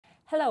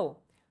Hello!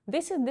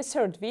 This is the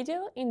third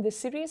video in the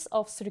series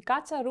of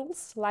Suricata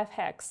rules life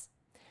hacks.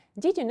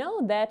 Did you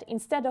know that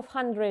instead of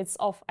hundreds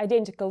of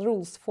identical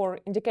rules for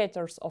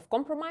indicators of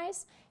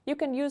compromise, you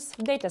can use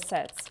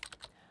datasets?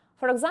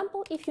 For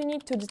example, if you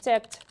need to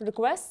detect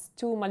requests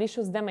to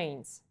malicious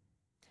domains.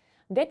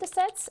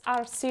 Datasets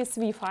are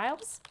CSV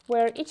files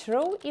where each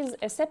row is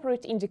a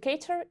separate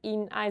indicator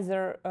in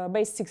either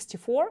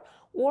base64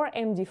 or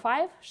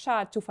MD5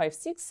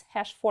 SHA-256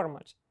 hash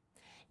format.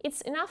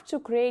 It's enough to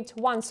create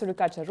one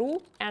Suricata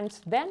rule and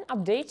then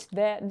update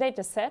the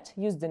dataset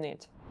used in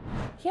it.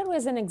 Here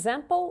is an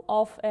example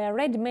of a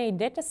ready-made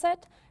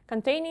dataset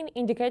containing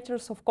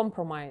indicators of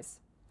compromise.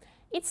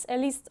 It's a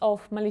list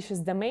of malicious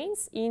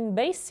domains in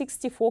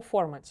base64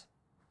 format.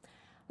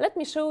 Let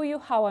me show you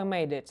how I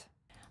made it.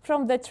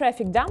 From the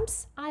traffic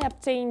dumps, I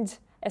obtained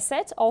a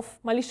set of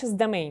malicious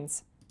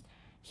domains.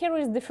 Here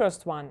is the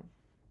first one.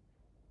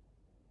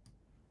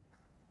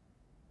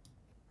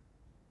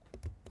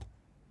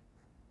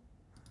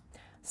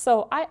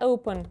 So I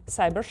open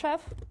CyberChef,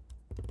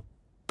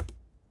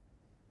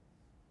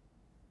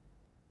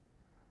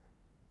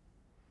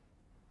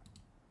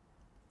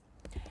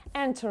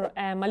 enter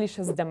a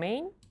malicious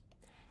domain,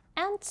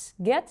 and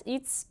get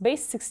its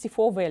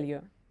base64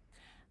 value.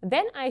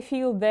 Then I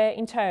fill the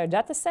entire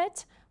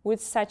dataset with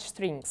such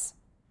strings.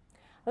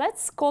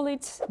 Let's call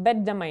it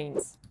bad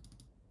domains.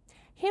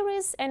 Here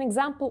is an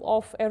example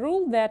of a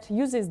rule that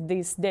uses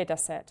this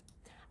dataset.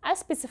 I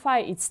specify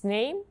its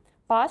name,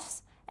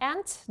 path,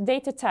 and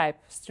data type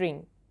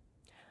string.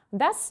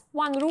 Thus,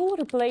 one rule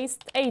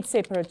replaced 8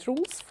 separate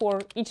rules for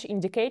each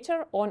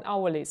indicator on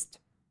our list.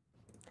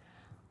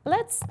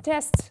 Let's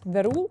test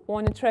the rule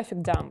on a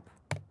traffic dump.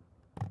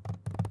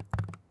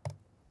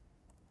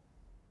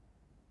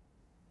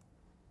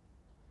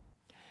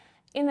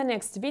 In the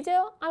next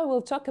video, I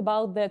will talk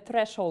about the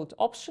threshold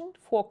option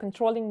for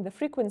controlling the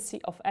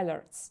frequency of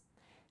alerts.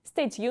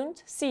 Stay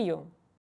tuned, see you!